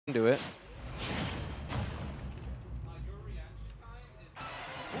do it.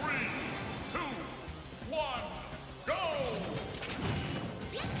 3, 2, 1, go!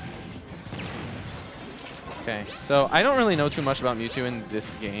 Okay, so I don't really know too much about Mewtwo in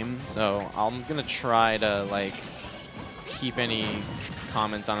this game, so I'm gonna try to like keep any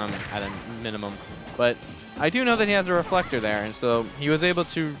comments on him at a minimum. But I do know that he has a reflector there, and so he was able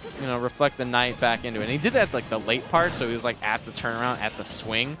to, reflect the knight back into it. And he did that at like the late part, so he was like at the turnaround, at the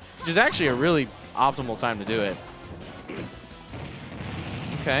swing, which is actually a really optimal time to do it.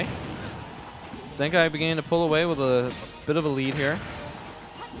 Okay. Zenkai began to pull away with a bit of a lead here.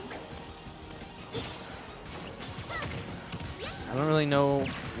 I don't really know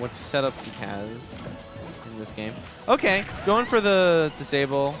what setups he has in this game. Okay, going for the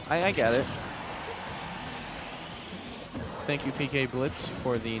disable. I get it. Thank you, PK Blitz,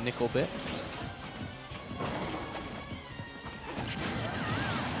 for the nickel bit.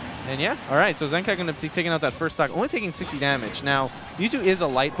 And yeah, all right, so Zenkai going to be taking out that first stock, only taking 60 damage. Now, Mewtwo is a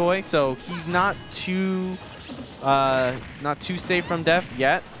light boy, so he's not too safe from death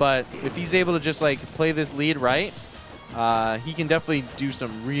yet, but if he's able to just like play this lead right, he can definitely do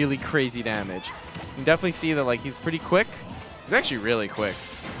some really crazy damage. You can definitely see that like he's pretty quick. He's actually really quick.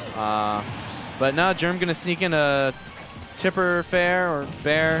 But now Jerm going to sneak in a Tipper Fair or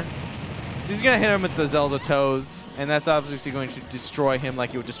Bear. He's going to hit him with the Zelda toes, and that's obviously going to destroy him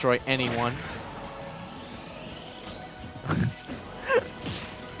like it would destroy anyone.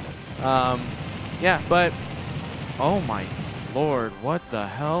 Yeah, but oh my lord, what the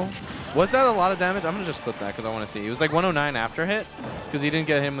hell? Was that a lot of damage? I'm going to just clip that because I want to see. It was like 109 after hit because he didn't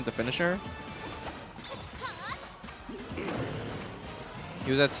get him with the finisher.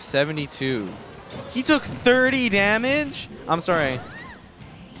 He was at 72. He took 30 damage? I'm sorry.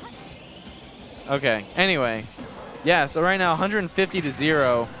 Okay, anyway. Yeah, so right now 150 to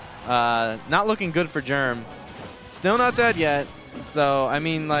 0. Not looking good for Jerm. Still not dead yet. So, I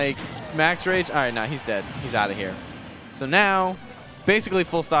mean, like, max rage. All right, no, he's dead. He's out of here. So now, basically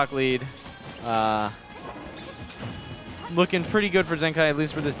full stock lead. Looking pretty good for Zenkai, at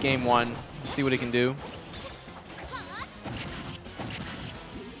least for this game one. Let's see what he can do.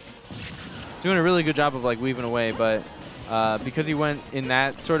 Doing a really good job of like weaving away, but because he went in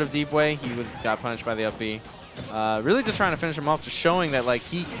that sort of deep way, he got punished by the up B. Really just trying to finish him off, just showing that like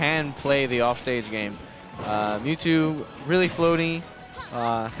he can play the offstage game. Mewtwo really floaty,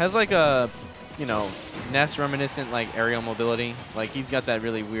 has like a Ness reminiscent like aerial mobility. Like he's got that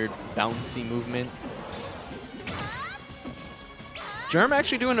really weird bouncy movement. Jerm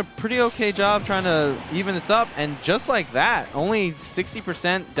actually doing a pretty okay job trying to even this up, and just like that, only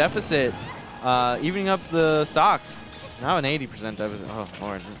 60% deficit. Evening up the stocks. Now an 80% deficit. Oh,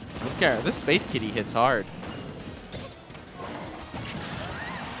 Lord. This Space Kitty hits hard.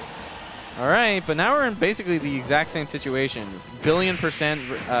 All right, but now we're in basically the exact same situation.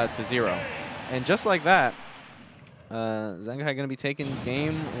 Billion% to 0. And just like that, Zenkai going to be taking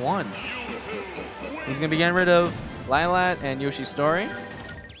game one. He's going to be getting rid of Lilat and Yoshi's Story.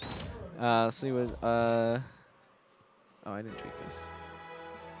 Let's see what... oh, I didn't take this.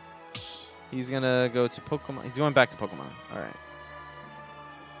 He's going to go to Pokemon. He's going back to Pokemon. All right.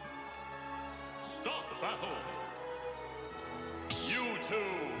 Stop the battle.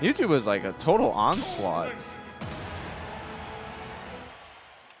 Mewtwo. Mewtwo was like a total onslaught.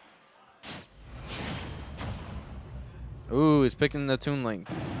 Ooh, he's picking the Toon Link.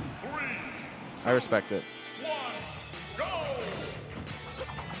 I respect it. 1, go!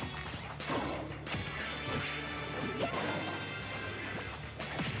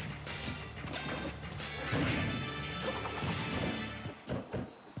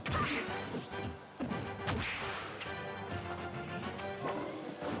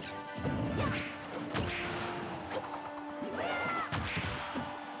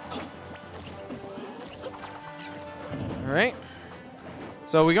 All right.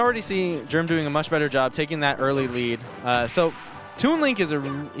 So we already see Jerm doing a much better job taking that early lead. So Toon Link he's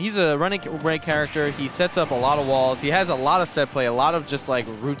a running away character. He sets up a lot of walls. He has a lot of set play, a lot of just like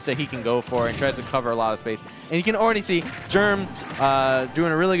routes that he can go for, and tries to cover a lot of space. And you can already see Jerm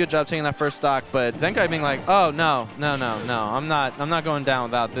doing a really good job taking that first stock, but Zenkai being like, oh no, I'm not going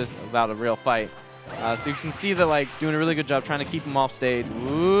down without a real fight. So you can see that like doing a really good job trying to keep him off stage.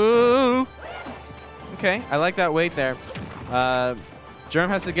 Ooh. Okay, I like that weight there. Jerm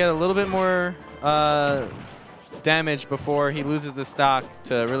has to get a little bit more damage before he loses the stock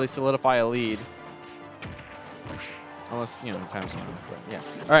to really solidify a lead. Unless, time's up. But yeah.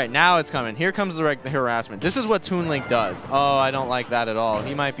 All right, now it's coming. Here comes the harassment. This is what Toon Link does. Oh, I don't like that at all.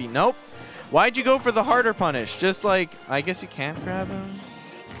 He might be... Nope. Why'd you go for the harder punish? Just like... I guess you can't grab him.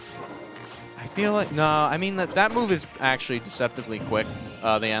 feel like no. I mean that move is actually deceptively quick.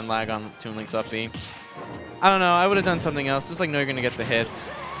 The end lag on Toon Link's up B. I don't know. I would have done something else. Just like know you're gonna get the hit.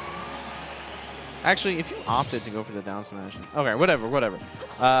 Actually, if you opted to go for the down smash, okay, whatever.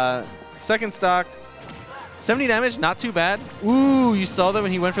 Second stock, 70 damage, not too bad. Ooh, you saw that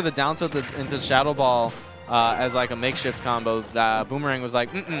when he went for the down tilt into Shadow Ball as like a makeshift combo. Boomerang was like,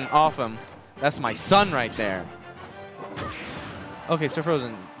 off him. That's my son right there. Okay, Sir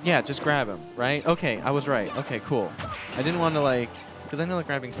Frozen, yeah, just grab him, right? Okay, I was right. Okay, cool. I didn't want to like, because I know like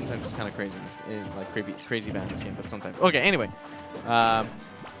grabbing sometimes is kind of crazy, like crazy bad in this game, but sometimes. Okay, anyway.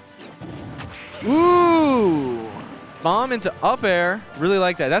 Ooh! Bomb into up air. Really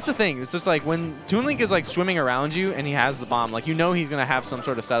like that. That's the thing. It's just like when Toon Link is like swimming around you and he has the bomb, like you know he's going to have some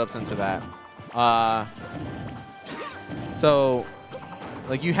sort of setups into that. So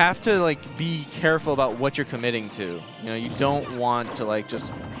like you have to like be careful about what you're committing to. You know, you don't want to like just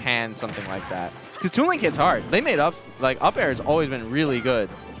hand something like that. Because Toon Link hits hard. They made up air has always been really good.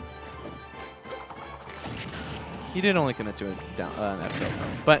 He did only commit to an F tilt.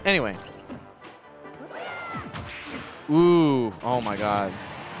 But anyway. Ooh, oh my god.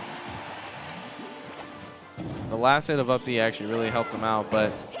 The last hit of up B actually really helped him out,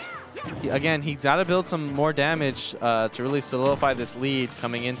 but again, he's got to build some more damage to really solidify this lead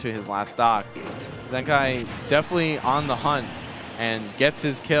coming into his last stock. Zenkai definitely on the hunt and gets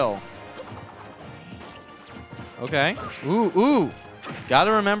his kill. Okay. Ooh. Got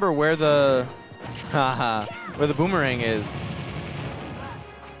to remember where the where the boomerang is.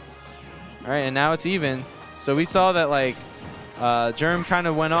 All right, and now it's even. So we saw that like Jerm kind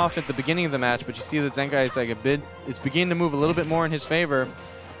of went off at the beginning of the match, but you see that Zenkai is like it's beginning to move a little bit more in his favor.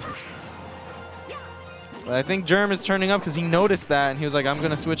 But I think Jerm is turning up because he noticed that and he was like, I'm going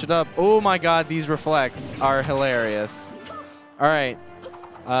to switch it up. Oh my god, these reflects are hilarious. All right.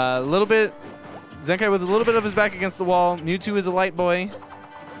 A little bit, Zenkai with a little bit of his back against the wall. Mewtwo is a light boy.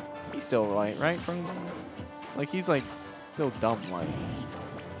 He's still light, right? Like he's like still dumb light.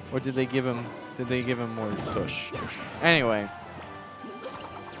 Or did they give him more push? Anyway.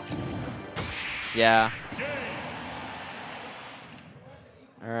 Yeah.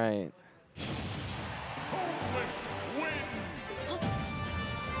 All right.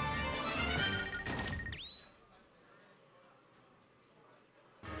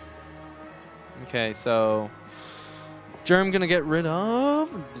 Okay, so Jerm gonna get rid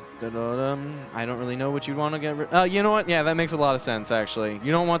of. I don't really know what you'd want to get rid. You know what? Yeah, that makes a lot of sense actually.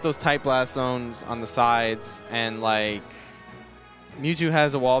 You don't want those tight blast zones on the sides, and like Mewtwo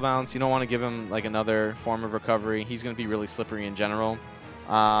has a wall bounce. You don't want to give him like another form of recovery. He's gonna be really slippery in general,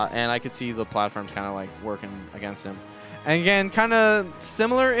 and I could see the platforms kind of like working against him. And again, kind of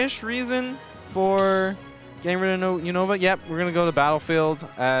similar-ish reason for getting rid of Unova. Yep, we're gonna go to Battlefield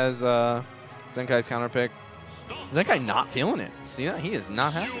as Zenkai's counter pick. Zenkai not feeling it. See that? He is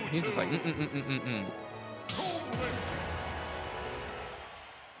not happy. He's just like,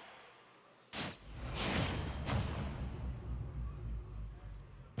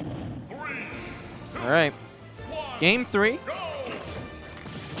 All right. Game 3.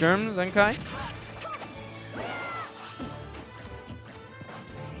 Jerm, Zenkai.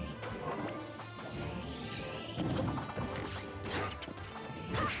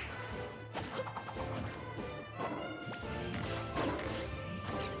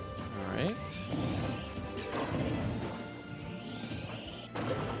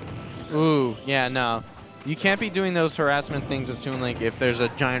 Ooh, yeah, no. You can't be doing those harassment things as Toon Link if there's a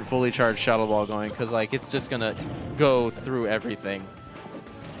giant fully charged Shadow Ball going, because like it's just gonna go through everything.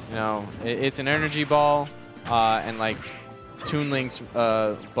 You know, it's an energy ball, and like Toon Link's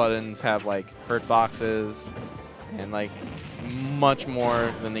buttons have like hurt boxes, and like it's much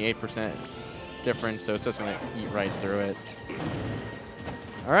more than the 8% difference, so it's just gonna eat right through it.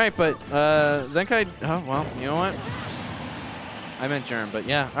 All right, but Zenkai. Oh well, you know what? I meant Jerm, but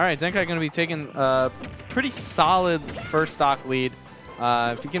yeah. All right, Zenkai going to be taking a pretty solid first stock lead.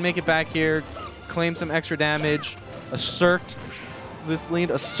 If you can make it back here, claim some extra damage, assert this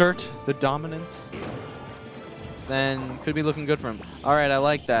lead, assert the dominance, then could be looking good for him. All right, I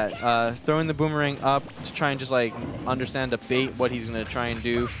like that. Throwing the boomerang up to try and just like understand to bait what he's going to try and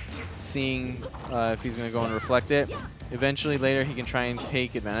do, seeing if he's going to go and reflect it. Eventually, later, he can try and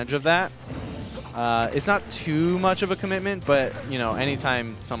take advantage of that. It's not too much of a commitment, but you know,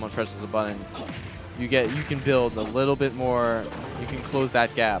 anytime someone presses a button, you can build a little bit more. You can close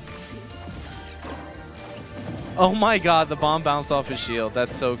that gap. Oh my God, the bomb bounced off his shield.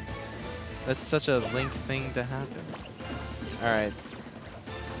 That's such a Link thing to happen. All right.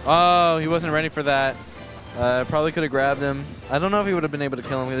 Oh, he wasn't ready for that. Probably could have grabbed him. I don't know if he would have been able to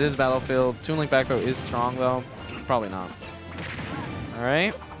kill him. It is Battlefield. Toon Link back throw is strong, though. Probably not. All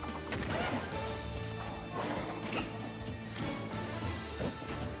right.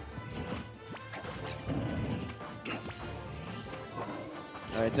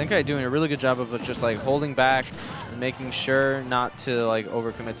 All right, Zenkai doing a really good job of just like holding back and making sure not to like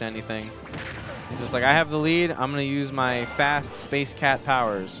overcommit to anything. He's just like, I have the lead. I'm gonna use my fast Space Cat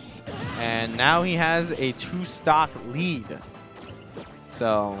powers, and now he has a 2-stock lead.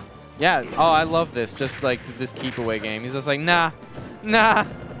 So, yeah. Oh, I love this. Just like this keep away game. He's just like, nah, nah.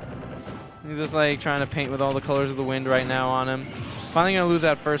 He's just like trying to paint with all the colors of the wind right now on him. Finally gonna lose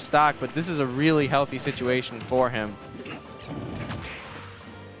that first stock, but this is a really healthy situation for him.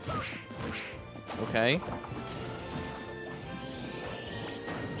 Okay.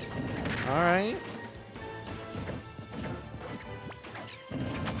 All right.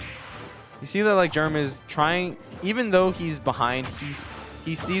 You see that like Jerm is trying, even though he's behind,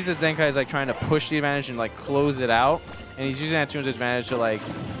 he sees that Zenkai is like trying to push the advantage and like close it out, and he's using that Toon's advantage to like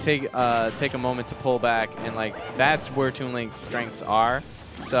take a moment to pull back, and like that's where Toon Link's strengths are.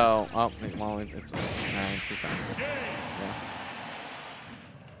 So, oh, well, it's all right. Peace out. Yeah.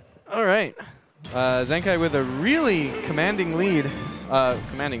 All right. Zenkai with a really commanding lead,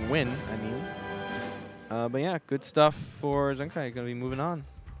 commanding win, I mean. But yeah, good stuff for Zenkai. Gonna be moving on.